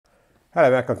Hello,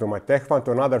 welcome to my tech fun,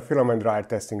 to another filament dryer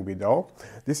testing video.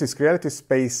 This is Creality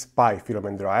Space Pi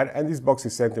filament dryer, and this box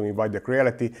is sent to me by the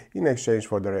Creality in exchange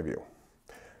for the review.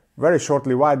 Very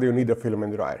shortly, why do you need a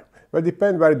filament dryer? Well, it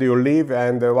depends where do you live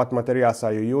and what materials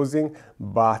are you using,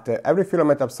 but every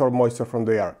filament absorbs moisture from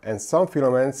the air, and some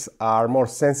filaments are more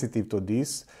sensitive to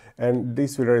this, and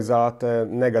this will result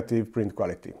in negative print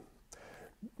quality.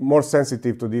 More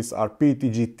sensitive to this are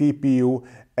PETG, TPU,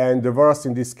 and the worst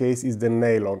in this case is the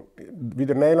nylon. With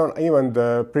the nylon, even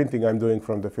the printing I'm doing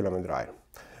from the filament dryer.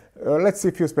 Let's see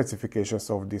a few specifications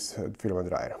of this filament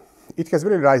dryer. It has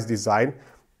really nice design,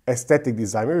 aesthetic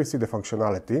design. Here we see the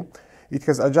functionality. It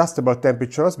has adjustable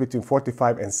temperatures between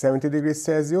 45 and 70 degrees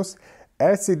Celsius,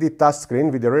 LCD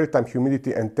touchscreen with the real-time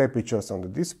humidity and temperatures on the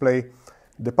display.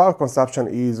 The power consumption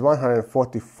is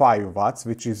 145 watts,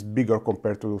 which is bigger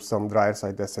compared to some dryers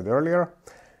I tested earlier.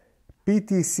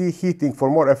 PTC heating for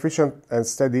more efficient and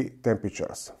steady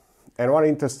temperatures. And one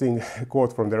interesting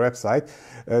quote from their website,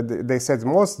 they said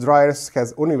most dryers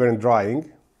has uneven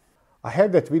drying. I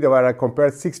had that video where I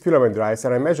compared 6 filament dryers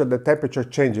and I measured the temperature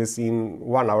changes in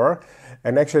 1 hour.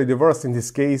 And actually the worst in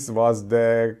this case was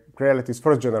the Creality's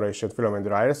first generation filament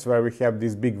dryers, where we have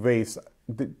these big waves.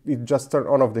 It just turned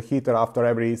on off the heater after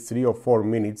every 3 or 4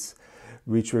 minutes,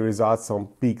 which will result in some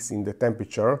peaks in the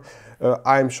temperature.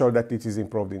 I'm sure that it is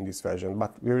improved in this version,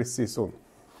 but we will see soon.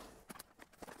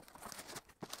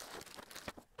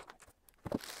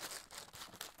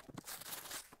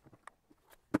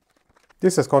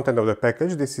 This is content of the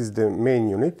package. This is the main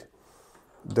unit,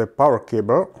 the power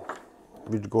cable,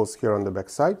 which goes here on the back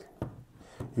side,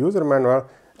 user manual,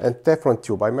 and Teflon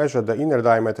tube. I measured the inner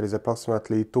diameter is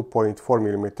approximately 2.4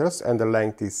 millimeters and the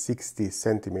length is 60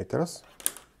 centimeters.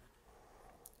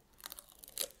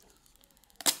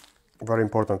 Very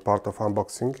important part of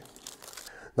unboxing.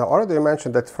 Now, already I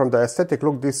mentioned that from the aesthetic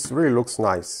look, this really looks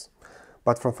nice.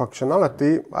 But from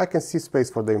functionality, I can see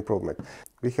space for the improvement.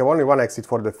 We have only one exit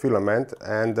for the filament,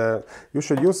 and you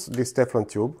should use this Teflon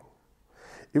tube.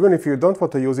 Even if you don't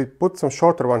want to use it, put some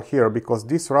shorter one here, because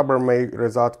this rubber may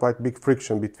result quite big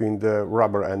friction between the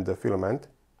rubber and the filament.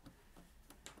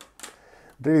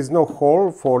 There is no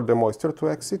hole for the moisture to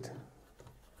exit.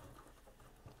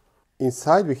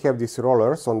 Inside we have these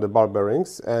rollers on the ball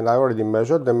bearings, and I already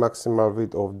measured the maximal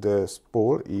width of the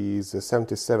spool is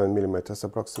 77 millimeters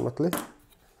approximately.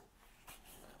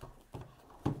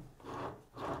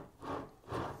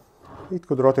 It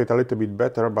could rotate a little bit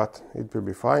better, but it will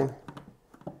be fine.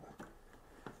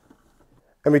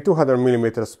 And with 200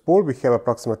 mm spool, we have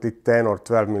approximately 10 or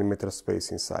 12 mm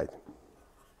space inside.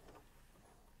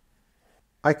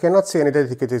 I cannot see any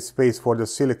dedicated space for the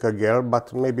silica gel,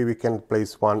 but maybe we can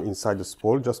place one inside the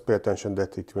spool. Just pay attention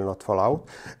that it will not fall out.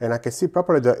 And I can see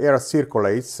properly the air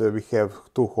circulates. We have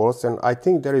 2 holes, and I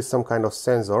think there is some kind of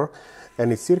sensor,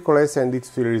 and it circulates, and it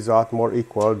will result more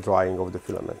equal drying of the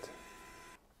filament.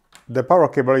 The power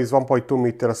cable is 1.2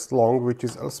 meters long, which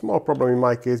is a small problem in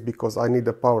my case because I need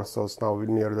the power source now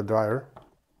near the dryer.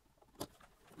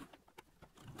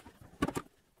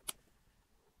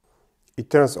 It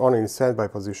turns on in standby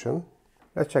position.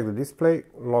 Let's check the display.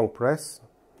 Long press,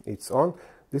 it's on.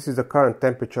 This is the current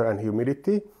temperature and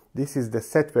humidity. This is the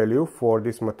set value for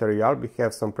this material. We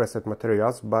have some preset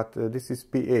materials, but this is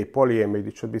PA, polyamide.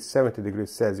 It should be 70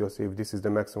 degrees Celsius if this is the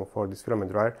maximum for this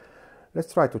filament dryer.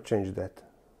 Let's try to change that.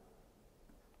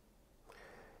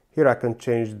 Here I can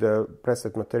change the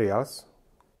preset materials.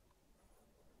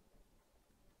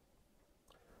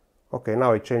 Okay,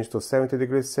 now it changed to 70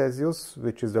 degrees Celsius,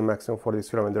 which is the maximum for this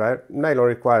filament dryer. Nylon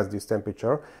requires this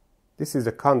temperature. This is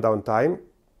the countdown time,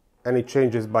 and it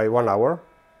changes by 1 hour.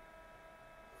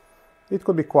 It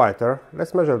could be quieter.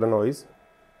 Let's measure the noise.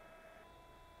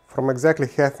 From exactly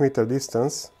half-meter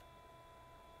distance,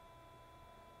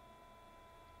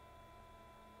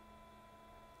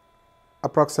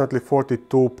 approximately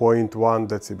 42.1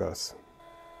 decibels.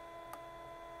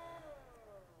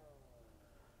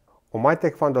 On my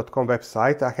techfun.com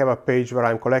website, I have a page where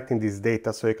I'm collecting this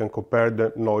data so you can compare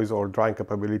the noise or drying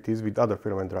capabilities with other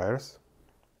filament dryers.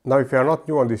 Now, if you are not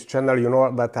new on this channel, you know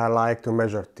that I like to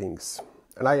measure things.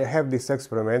 And I have this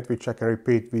experiment which I can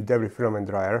repeat with every filament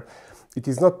dryer. It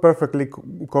is not perfectly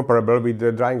comparable with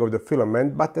the drying of the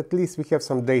filament, but at least we have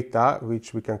some data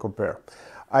which we can compare.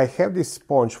 I have this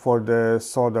sponge for the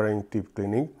soldering tip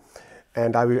cleaning,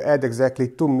 and I will add exactly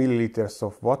 2 milliliters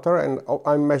of water, and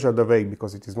I measure the weight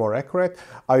because it is more accurate.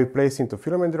 I will place into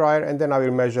filament dryer, and then I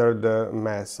will measure the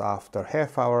mass after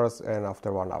half hours and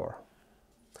after 1 hour.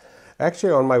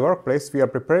 Actually, on my workplace, we are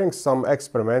preparing some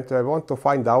experiment. I want to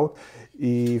find out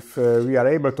if we are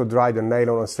able to dry the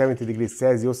nylon on 70 degrees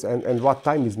Celsius and what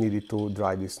time is needed to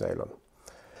dry this nylon.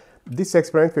 This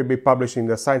experiment will be published in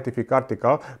the scientific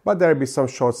article, but there will be some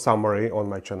short summary on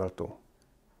my channel too.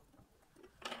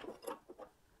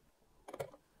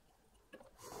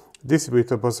 This will be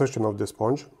the position of the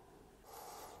sponge.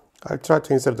 I'll try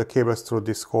to insert the cables through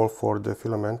this hole for the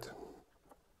filament.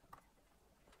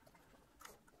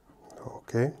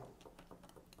 Okay.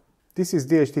 This is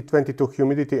DHT22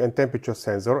 humidity and temperature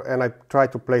sensor, and I try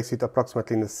to place it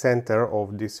approximately in the center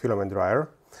of this filament dryer.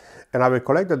 And I will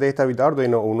collect the data with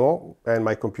Arduino Uno and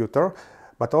my computer,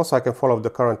 but also I can follow the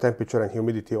current temperature and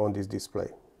humidity on this display.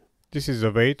 This is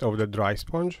the weight of the dry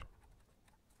sponge.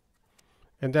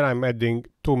 And then I'm adding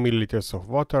 2 milliliters of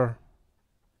water.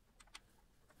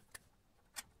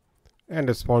 And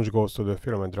the sponge goes to the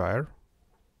filament dryer.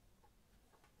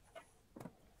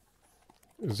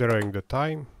 Zeroing the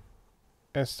time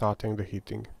and starting the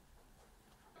heating.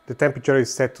 The temperature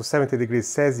is set to 70 degrees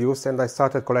Celsius and I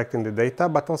started collecting the data,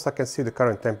 but also I can see the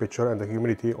current temperature and the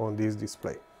humidity on this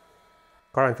display.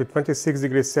 Currently 26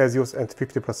 degrees Celsius and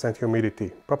 50%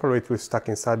 humidity. Probably it will stuck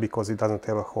inside because it doesn't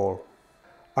have a hole.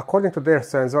 According to their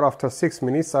sensor, after 6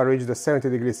 minutes I reached the 70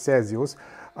 degrees Celsius.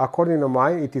 According to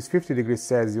mine, it is 50 degrees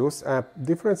Celsius.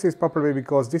 Difference is probably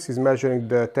because this is measuring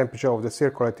the temperature of the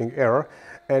circulating air,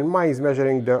 and mine is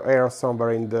measuring the air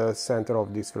somewhere in the center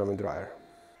of this filament dryer.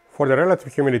 For the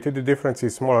relative humidity, the difference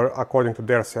is smaller according to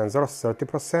their sensor,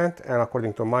 30%, and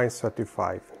according to mine,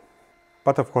 35%.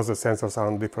 But of course the sensors are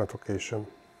on different location.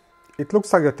 It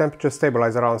looks like the temperature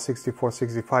stabilizes around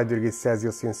 64-65 degrees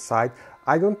Celsius inside.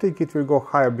 I don't think it will go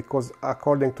higher because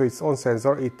according to its own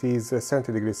sensor it is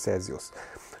 70 degrees Celsius.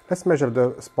 Let's measure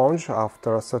the sponge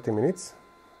after 30 minutes.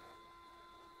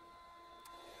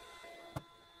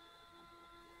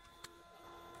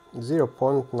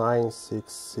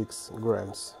 (0.966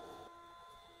 grams).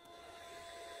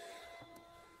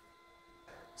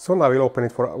 Soon I will open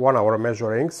it for 1 hour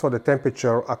measuring, so the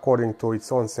temperature according to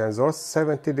its own sensors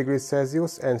 70 degrees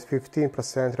Celsius and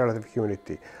 15% relative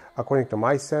humidity. According to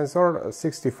my sensor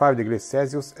 65 degrees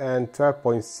Celsius and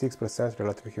 12.6%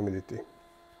 relative humidity.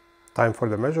 Time for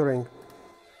the measuring.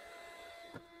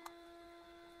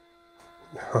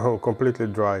 Oh, completely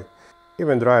dry.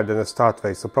 Even drier than the start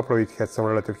weight, so probably it had some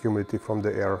relative humidity from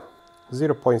the air.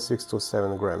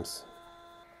 0.627 grams.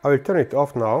 I will turn it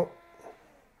off now.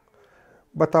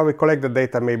 But I will collect the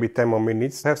data maybe 10 more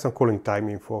minutes, have some cooling time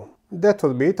info. That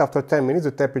would be it. After 10 minutes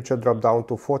the temperature dropped down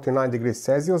to 49 degrees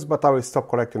Celsius, but I will stop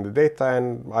collecting the data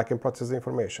and I can process the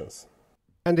informations.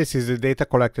 And this is the data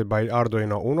collected by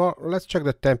Arduino Uno. Let's check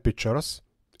the temperatures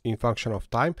in function of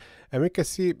time, and we can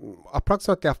see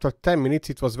approximately after 10 minutes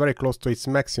it was very close to its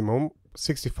maximum,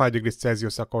 65 degrees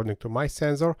Celsius according to my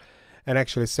sensor, and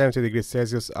actually 70 degrees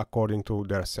Celsius according to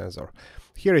their sensor.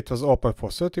 Here it was open for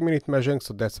 30-minute measuring,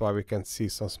 so that's why we can see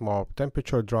some small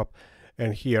temperature drop,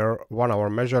 and here 1 hour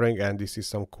measuring, and this is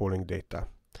some cooling data.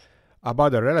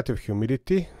 About the relative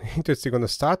humidity, interesting, on the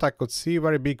start I could see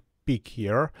very big peak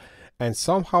here, and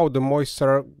somehow the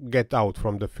moisture get out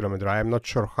from the filament dryer. I'm not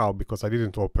sure how because I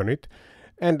didn't open it,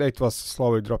 and it was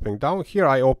slowly dropping down. Here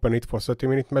I opened it for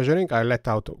 30-minute measuring, I let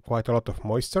out quite a lot of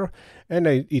moisture, and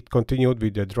it continued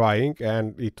with the drying,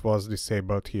 and it was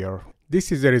disabled here.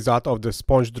 This is the result of the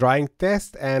sponge drying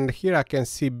test, and here I can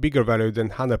see bigger value than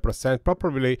 100%.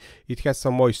 Probably it has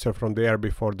some moisture from the air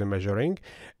before the measuring.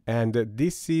 And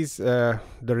this is the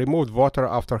removed water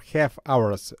after half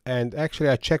hours. And actually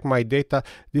I checked my data,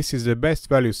 this is the best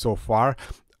value so far.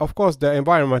 Of course the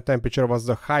environment temperature was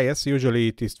the highest, usually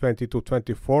it is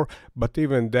 22-24, but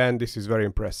even then this is very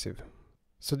impressive.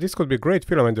 So this could be great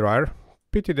filament dryer,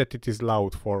 pity that it is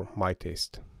loud for my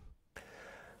taste.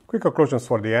 Quick conclusions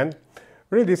for the end.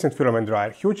 Really decent filament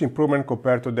dryer, huge improvement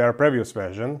compared to their previous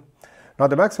version. Now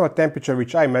the maximum temperature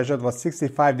which I measured was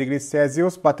 65 degrees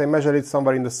Celsius, but I measured it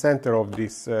somewhere in the center of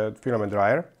this filament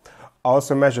dryer. I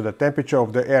also measured the temperature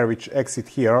of the air which exit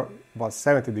here was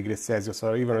 70 degrees Celsius,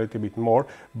 or even a little bit more,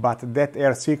 but that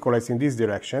air circulates in this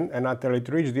direction, and until it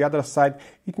reaches the other side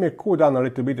it may cool down a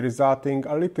little bit, resulting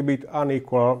a little bit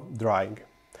unequal drying.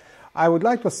 I would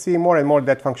like to see more and more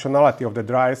that functionality of the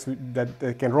dryers, that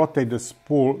they can rotate the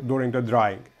spool during the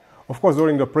drying. Of course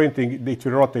during the printing it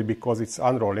will rotate because it's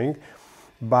unrolling,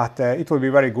 but it will be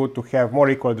very good to have more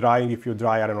equal drying if you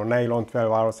dry, I don't know, nylon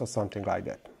 12 hours or something like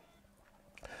that.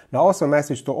 Now also a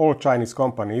message to all Chinese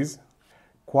companies,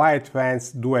 quiet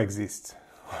fans do exist.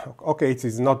 Okay, it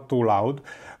is not too loud,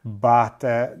 but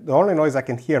the only noise I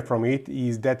can hear from it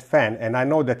is that fan, and I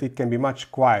know that it can be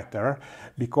much quieter,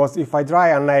 because if I dry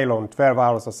a nylon 12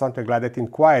 hours or something like that in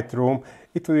quiet room,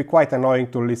 it will be quite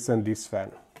annoying to listen this fan.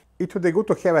 it would be good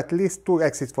to have at least 2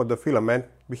 exits for the filament.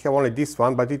 We have only this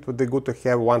one, but it would be good to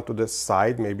have one to the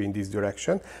side, maybe in this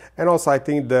direction. And also I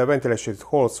think the ventilation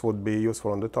holes would be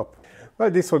useful on the top. Well,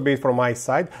 this would be it from my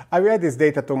side. I will add this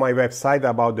data to my website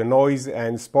about the noise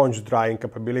and sponge drying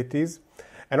capabilities.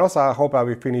 And also I hope I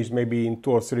will finish maybe in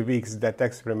 2 or 3 weeks that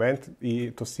experiment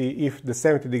to see if the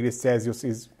 70 degrees Celsius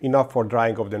is enough for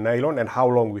drying of the nylon and how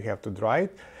long we have to dry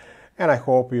it. And I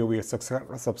hope you will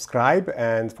subscribe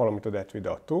and follow me to that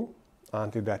video too.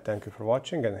 Until that, thank you for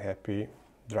watching and happy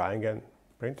drying and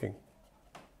printing.